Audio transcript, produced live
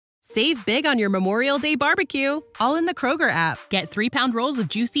Save big on your Memorial Day barbecue, all in the Kroger app. Get 3-pound rolls of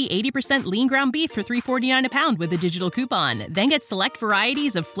juicy 80% lean ground beef for $3.49 a pound with a digital coupon. Then get select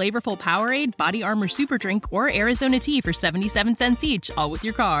varieties of flavorful Powerade, Body Armor Super Drink, or Arizona tea for 77 cents each, all with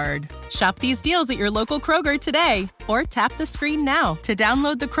your card. Shop these deals at your local Kroger today, or tap the screen now to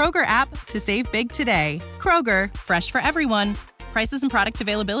download the Kroger app to save big today. Kroger, fresh for everyone. Prices and product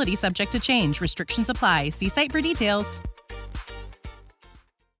availability subject to change. Restrictions apply. See site for details.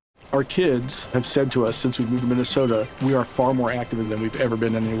 Our kids have said to us since we moved to Minnesota, we are far more active than we've ever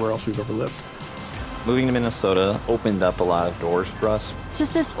been anywhere else we've ever lived. Moving to Minnesota opened up a lot of doors for us.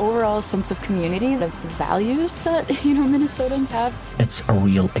 Just this overall sense of community, the values that, Minnesotans have. It's a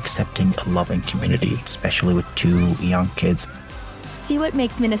real accepting and loving community, especially with 2 young kids. See what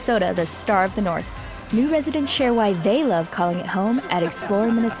makes Minnesota the star of the North. New residents share why they love calling it home at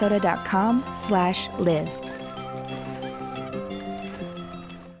exploreminnesota.com/live.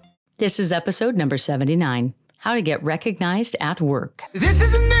 This is episode number 79, How to Get Recognized at Work. This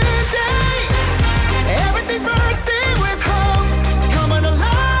is a new day. Everything's bursting with hope. Coming alive.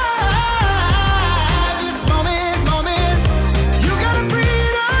 This moment. You got a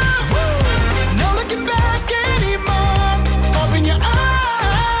freedom. No looking back anymore. Open your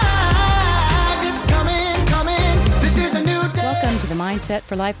eyes. It's coming. This is a new day. Welcome to the Mindset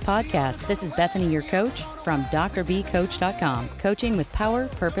for Life podcast. This is Bethany, your coach from drbcoach.com, coaching with power,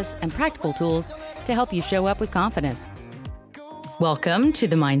 purpose, and practical tools to help you show up with confidence. Welcome to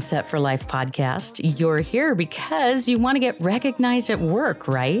the Mindset for Life podcast. You're here because you want to get recognized at work,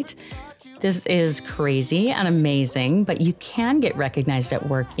 right? This is crazy and amazing, but you can get recognized at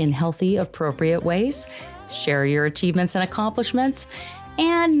work in healthy, appropriate ways. Share your achievements and accomplishments,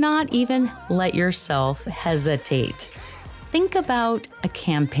 and not even let yourself hesitate. Think about a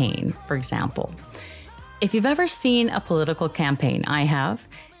campaign, for example. If you've ever seen a political campaign, I have,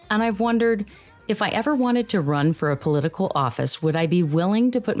 and I've wondered, if I ever wanted to run for a political office, would I be willing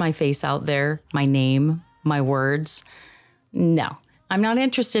to put my face out there, my name, my words? No, I'm not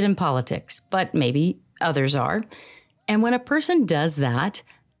interested in politics, but maybe others are. And when a person does that,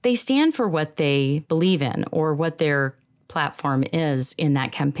 they stand for what they believe in or what their platform is in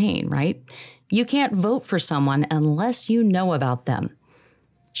that campaign, right? You can't vote for someone unless you know about them.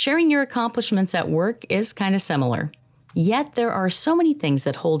 Sharing your accomplishments at work is kind of similar, yet there are so many things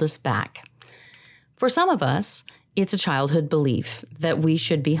that hold us back. For some of us, it's a childhood belief that we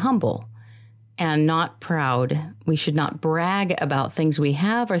should be humble and not proud. We should not brag about things we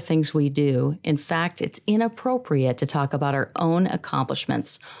have or things we do. In fact, it's inappropriate to talk about our own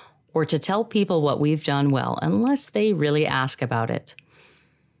accomplishments or to tell people what we've done well unless they really ask about it.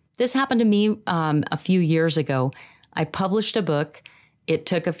 This happened to me a few years ago. I published a book. It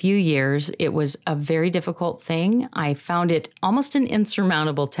took a few years. It was a very difficult thing. I found it almost an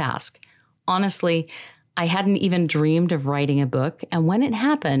insurmountable task. Honestly, I hadn't even dreamed of writing a book. And when it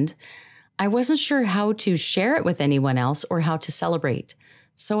happened, I wasn't sure how to share it with anyone else or how to celebrate.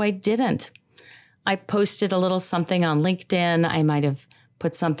 So I didn't. I posted a little something on LinkedIn. I might have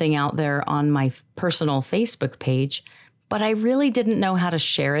put something out there on my personal Facebook page, but I really didn't know how to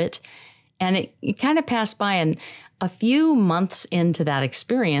share it. And it kind of passed by. And a few months into that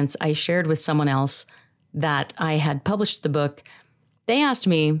experience, I shared with someone else that I had published the book. They asked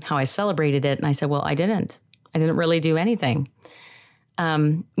me how I celebrated it, and I said, well, I didn't really do anything.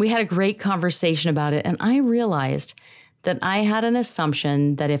 We had a great conversation about it, and I realized that I had an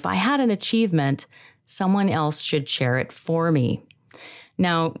assumption that if I had an achievement, someone else should share it for me.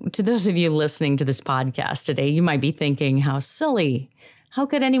 Now, to those of you listening to this podcast today, you might be thinking, how silly. How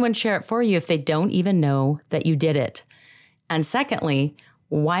could anyone share it for you if they don't even know that you did it? And secondly,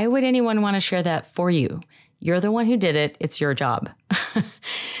 why would anyone want to share that for you? You're the one who did it. It's your job.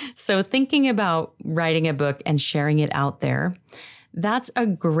 So thinking about writing a book and sharing it out there, that's a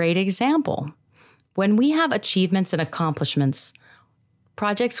great example. When we have achievements and accomplishments,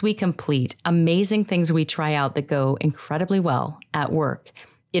 projects we complete, amazing things we try out that go incredibly well at work,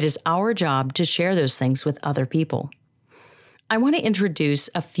 it is our job to share those things with other people. I want to introduce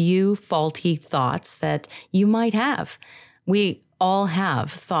a few faulty thoughts that you might have. We all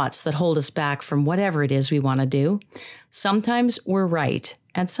have thoughts that hold us back from whatever it is we want to do. Sometimes we're right,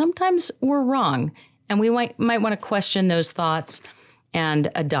 and sometimes we're wrong, and we might want to question those thoughts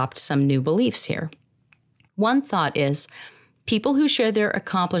and adopt some new beliefs here. One thought is, people who share their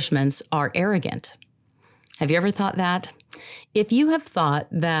accomplishments are arrogant. Have you ever thought that? If you have thought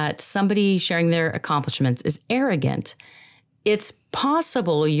that somebody sharing their accomplishments is arrogant, it's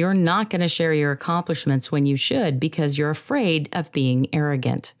possible you're not going to share your accomplishments when you should because you're afraid of being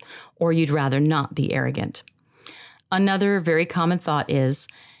arrogant, or you'd rather not be arrogant. Another very common thought is,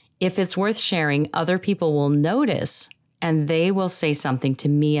 If it's worth sharing, other people will notice and they will say something to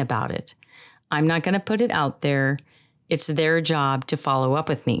me about it. I'm not going to put it out there. It's their job to follow up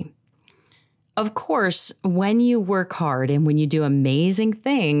with me. Of course, when you work hard and when you do amazing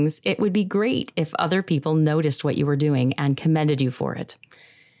things, it would be great if other people noticed what you were doing and commended you for it.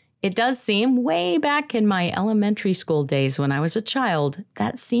 It does seem way back in my elementary school days when I was a child,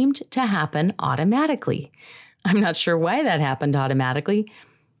 that seemed to happen automatically. I'm not sure why that happened automatically.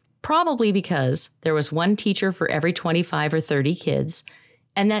 Probably because there was one teacher for every 25 or 30 kids,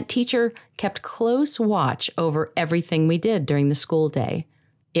 and that teacher kept close watch over everything we did during the school day.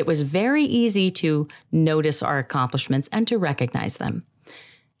 It was very easy to notice our accomplishments and to recognize them.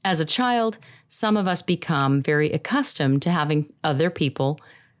 As a child, some of us become very accustomed to having other people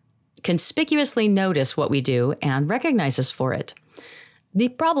conspicuously notice what we do and recognize us for it. The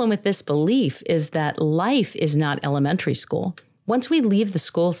problem with this belief is that life is not elementary school. Once we leave the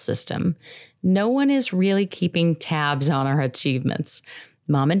school system, no one is really keeping tabs on our achievements.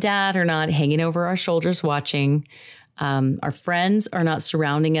 Mom and dad are not hanging over our shoulders watching. Our friends are not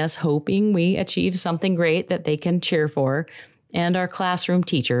surrounding us hoping we achieve something great that they can cheer for. And our classroom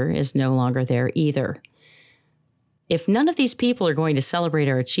teacher is no longer there either. If none of these people are going to celebrate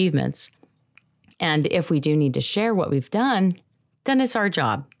our achievements, and if we do need to share what we've done, then it's our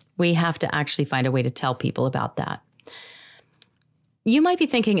job. We have to actually find a way to tell people about that. You might be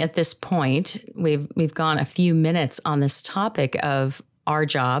thinking at this point, we've gone a few minutes on this topic of our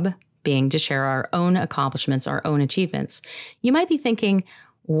job being to share our own accomplishments, our own achievements. You might be thinking,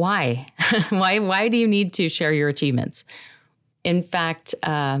 why? Why do you need to share your achievements? In fact,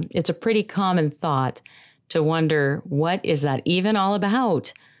 it's a pretty common thought to wonder, what is that even all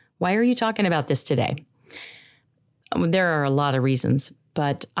about? Why are you talking about this today? There are a lot of reasons,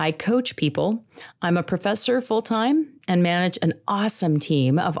 but I coach people. I'm a professor full-time and manage an awesome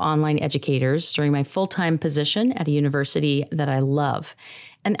team of online educators during my full-time position at a university that I love.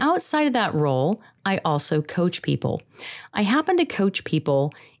 And outside of that role, I also coach people. I happen to coach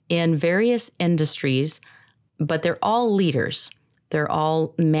people in various industries, but they're all leaders. They're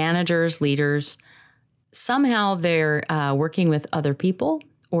all managers, leaders. Somehow they're working with other people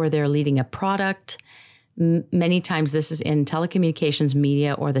or they're leading a product. Many times this is in telecommunications,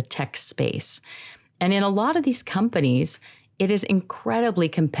 media, or the tech space. And in a lot of these companies, it is incredibly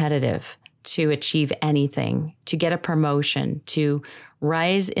competitive to achieve anything, to get a promotion, to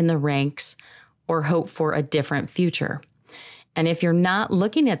rise in the ranks, or hope for a different future. And if you're not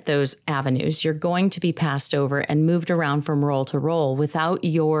looking at those avenues, you're going to be passed over and moved around from role to role without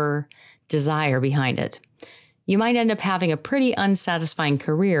your desire behind it. You might end up having a pretty unsatisfying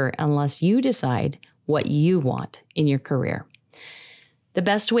career unless you decide what you want in your career. The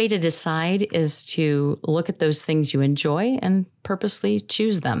best way to decide is to look at those things you enjoy and purposely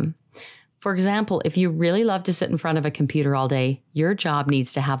choose them. For example, if you really love to sit in front of a computer all day, your job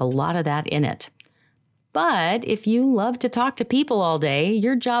needs to have a lot of that in it. But if you love to talk to people all day,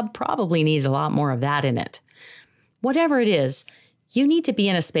 your job probably needs a lot more of that in it. Whatever it is, you need to be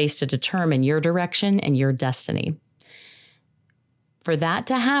in a space to determine your direction and your destiny. For that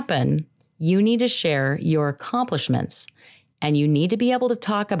to happen, you need to share your accomplishments, and you need to be able to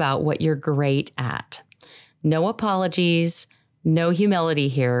talk about what you're great at. No apologies, no humility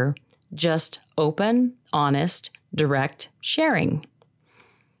here, just open, honest, direct sharing.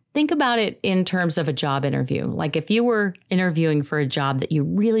 Think about it in terms of a job interview. Like if you were interviewing for a job that you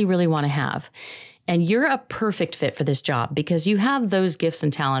really, really want to have, and you're a perfect fit for this job because you have those gifts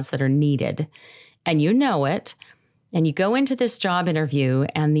and talents that are needed, and you know it, and you go into this job interview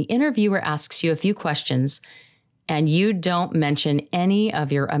and the interviewer asks you a few questions and you don't mention any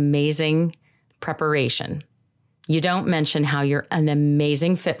of your amazing preparation. You don't mention how you're an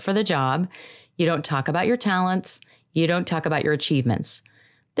amazing fit for the job. You don't talk about your talents. You don't talk about your achievements.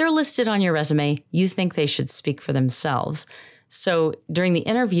 They're listed on your resume. You think they should speak for themselves. So during the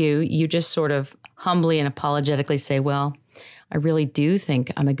interview, you just sort of humbly and apologetically say, well, I really do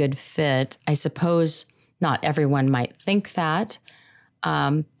think I'm a good fit. I suppose not everyone might think that,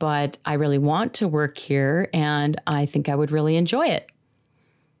 but I really want to work here and I think I would really enjoy it.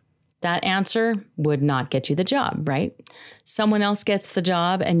 That answer would not get you the job, right? Someone else gets the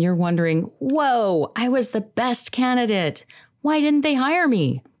job and you're wondering, whoa, I was the best candidate. Why didn't they hire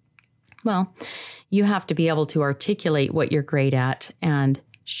me? Well, you have to be able to articulate what you're great at and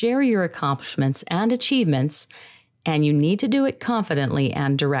share your accomplishments and achievements, and you need to do it confidently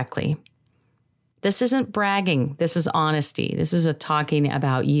and directly. This isn't bragging. This is honesty. This is a talking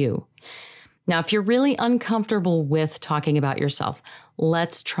about you. Now, if you're really uncomfortable with talking about yourself,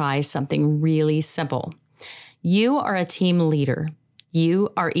 let's try something really simple. You are a team leader.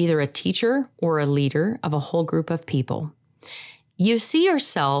 You are either a teacher or a leader of a whole group of people. You see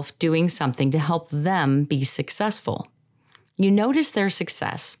yourself doing something to help them be successful. You notice their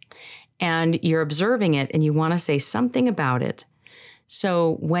success and you're observing it and you want to say something about it.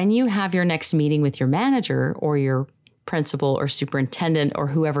 So when you have your next meeting with your manager or your principal or superintendent or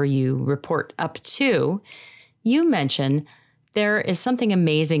whoever you report up to, you mention, there is something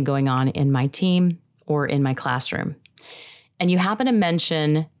amazing going on in my team or in my classroom. And you happen to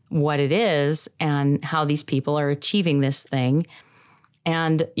mention what it is and how these people are achieving this thing.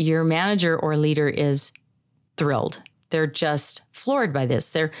 And your manager or leader is thrilled. They're just floored by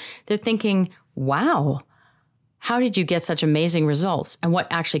this. They're thinking, wow, how did you get such amazing results? And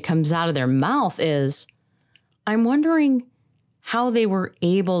what actually comes out of their mouth is, I'm wondering how they were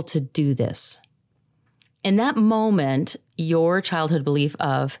able to do this. In that moment, your childhood belief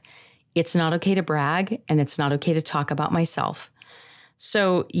of, it's not okay to brag and it's not okay to talk about myself.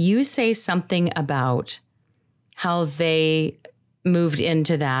 So you say something about how they moved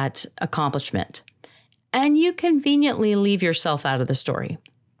into that accomplishment, and you conveniently leave yourself out of the story.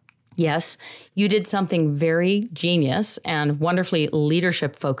 Yes, you did something very genius and wonderfully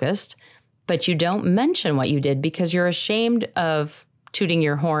leadership focused, but you don't mention what you did because you're ashamed of tooting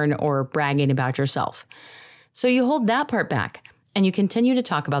your horn or bragging about yourself. So you hold that part back and you continue to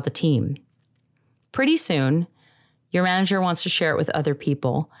talk about the team. Pretty soon, your manager wants to share it with other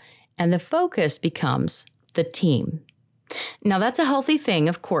people, and the focus becomes the team. Now, that's a healthy thing,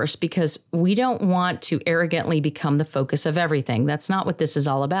 of course, because we don't want to arrogantly become the focus of everything. That's not what this is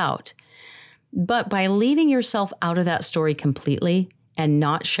all about. But by leaving yourself out of that story completely and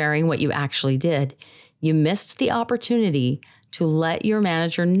not sharing what you actually did, you missed the opportunity to let your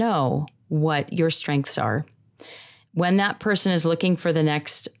manager know what your strengths are. When that person is looking for the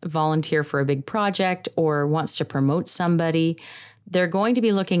next volunteer for a big project or wants to promote somebody, they're going to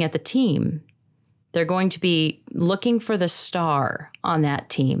be looking at the team. They're going to be looking for the star on that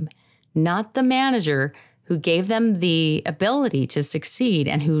team, not the manager who gave them the ability to succeed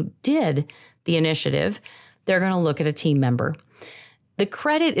and who did the initiative. They're going to look at a team member. The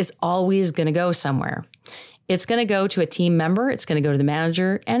credit is always going to go somewhere. It's going to go to a team member, it's going to go to the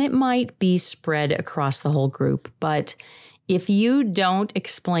manager, and it might be spread across the whole group. But if you don't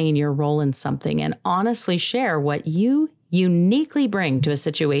explain your role in something and honestly share what you uniquely bring to a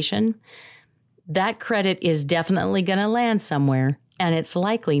situation, that credit is definitely going to land somewhere, and it's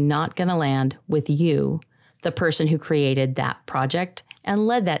likely not going to land with you, the person who created that project and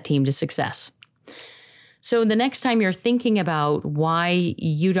led that team to success. So the next time you're thinking about why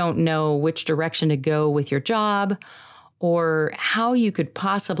you don't know which direction to go with your job or how you could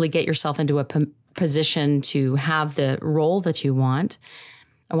possibly get yourself into a position to have the role that you want,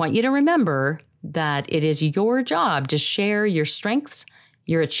 I want you to remember that it is your job to share your strengths,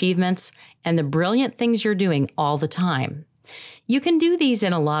 your achievements, and the brilliant things you're doing all the time. You can do these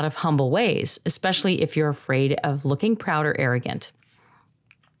in a lot of humble ways, especially if you're afraid of looking proud or arrogant.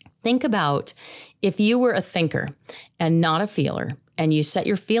 Think about if you were a thinker and not a feeler, and you set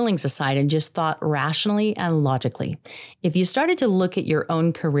your feelings aside and just thought rationally and logically. If you started to look at your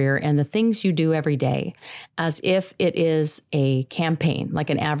own career and the things you do every day as if it is a campaign, like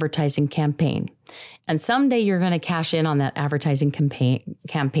an advertising campaign, and someday you're going to cash in on that advertising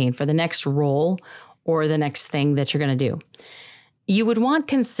campaign for the next role or the next thing that you're going to do, you would want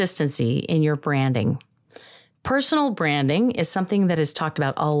consistency in your branding. Personal branding is something that is talked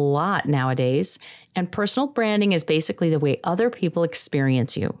about a lot nowadays, and personal branding is basically the way other people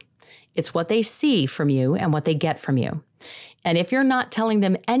experience you. It's what they see from you and what they get from you. And if you're not telling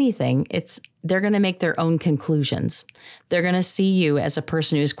them anything, they're going to make their own conclusions. They're going to see you as a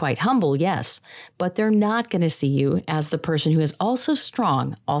person who's quite humble, yes, but they're not going to see you as the person who is also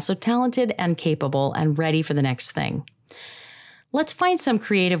strong, also talented and capable and ready for the next thing. Let's find some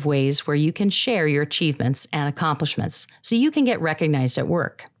creative ways where you can share your achievements and accomplishments so you can get recognized at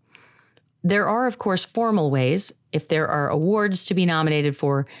work. There are, of course, formal ways. If there are awards to be nominated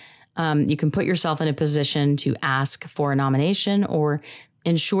for, you can put yourself in a position to ask for a nomination or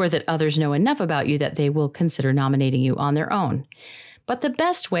ensure that others know enough about you that they will consider nominating you on their own. But the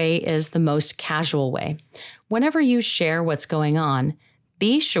best way is the most casual way. Whenever you share what's going on,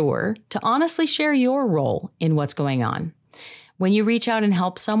 be sure to honestly share your role in what's going on. When you reach out and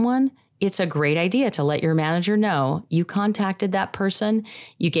help someone, it's a great idea to let your manager know you contacted that person,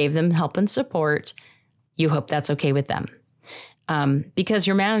 you gave them help and support. You hope that's okay with them. Because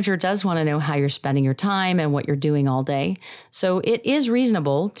your manager does want to know how you're spending your time and what you're doing all day. So it is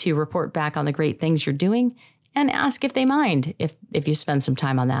reasonable to report back on the great things you're doing and ask if they mind if you spend some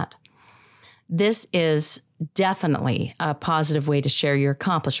time on that. This is definitely a positive way to share your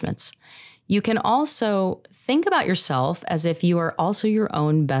accomplishments. You can also think about yourself as if you are also your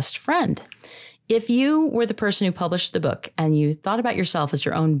own best friend. If you were the person who published the book and you thought about yourself as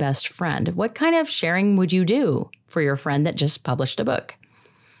your own best friend, what kind of sharing would you do for your friend that just published a book?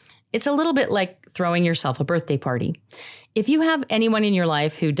 It's a little bit like throwing yourself a birthday party. If you have anyone in your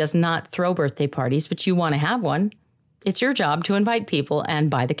life who does not throw birthday parties, but you want to have one, it's your job to invite people and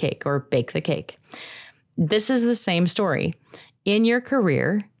buy the cake or bake the cake. This is the same story. In your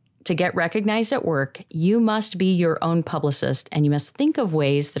career, to get recognized at work, you must be your own publicist, and you must think of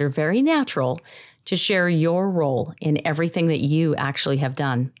ways that are very natural to share your role in everything that you actually have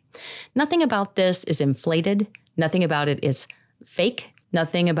done. Nothing about this is inflated. Nothing about it is fake.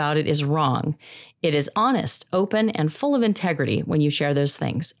 Nothing about it is wrong. It is honest, open, and full of integrity when you share those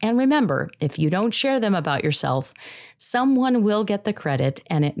things. And remember, if you don't share them about yourself, someone will get the credit,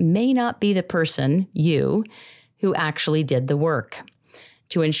 and it may not be the person, you, who actually did the work.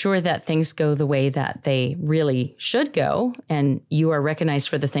 To ensure that things go the way that they really should go, and you are recognized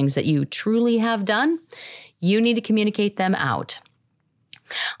for the things that you truly have done, you need to communicate them out.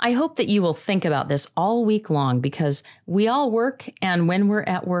 I hope that you will think about this all week long, because we all work, and when we're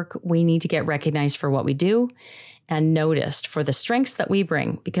at work, we need to get recognized for what we do and noticed for the strengths that we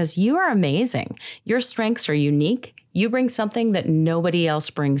bring, because you are amazing. Your strengths are unique. You bring something that nobody else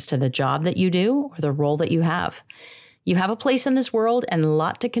brings to the job that you do or the role that you have. You have a place in this world and a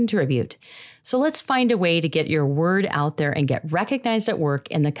lot to contribute. So let's find a way to get your word out there and get recognized at work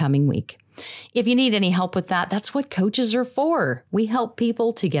in the coming week. If you need any help with that, that's what coaches are for. We help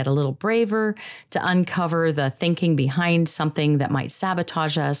people to get a little braver, to uncover the thinking behind something that might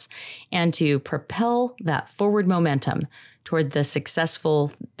sabotage us, and to propel that forward momentum toward the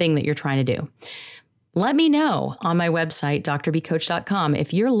successful thing that you're trying to do. Let me know on my website, drbcoach.com,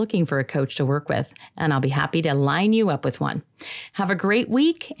 if you're looking for a coach to work with, and I'll be happy to line you up with one. Have a great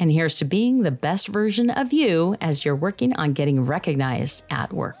week, and here's to being the best version of you as you're working on getting recognized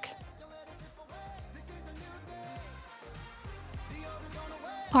at work.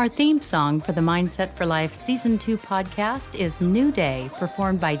 Our theme song for the Mindset for Life Season 2 podcast is New Day,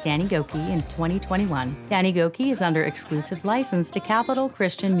 performed by Danny Gokey in 2021. Danny Gokey is under exclusive license to Capital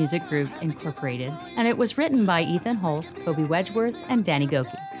Christian Music Group, Incorporated, and it was written by Ethan Hulse, Kobe Wedgeworth, and Danny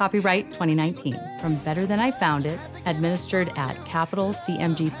Gokey. Copyright 2019. From Better Than I Found It, administered at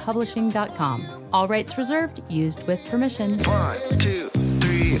capitalcmgpublishing.com. All rights reserved, used with permission. 1, 2,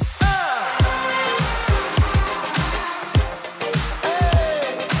 3.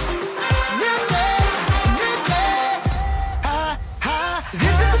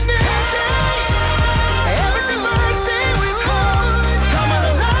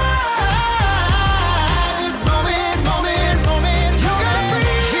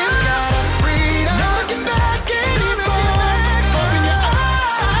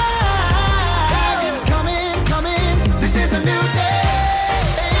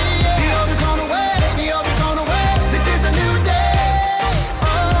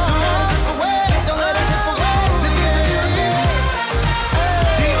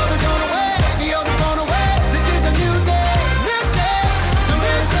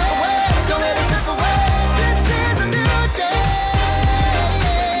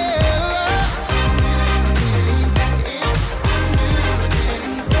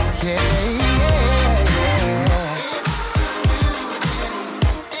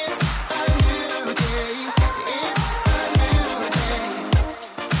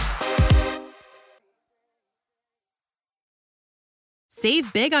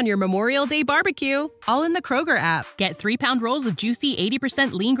 Save big on your Memorial Day barbecue, all in the Kroger app. Get 3-pound rolls of juicy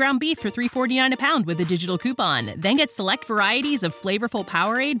 80% lean ground beef for $3.49 a pound with a digital coupon. Then get select varieties of flavorful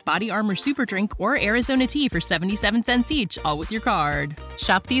Powerade, Body Armor Super Drink, or Arizona tea for 77 cents each, all with your card.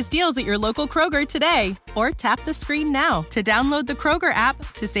 Shop these deals at your local Kroger today, or tap the screen now to download the Kroger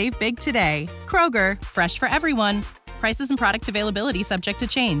app to save big today. Kroger, fresh for everyone. Prices and product availability subject to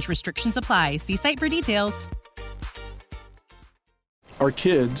change. Restrictions apply. See site for details. Our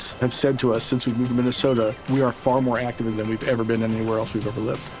kids have said to us since we moved to Minnesota, we are far more active than we've ever been anywhere else we've ever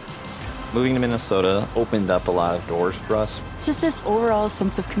lived. Moving to Minnesota opened up a lot of doors for us. Just this overall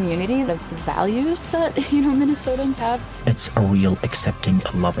sense of community, the values that, Minnesotans have. It's a real accepting,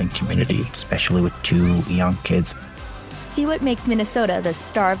 loving community, especially with 2 young kids. See what makes Minnesota the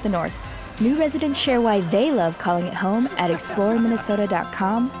star of the North. New residents share why they love calling it home at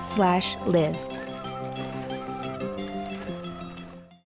exploreminnesota.com/live.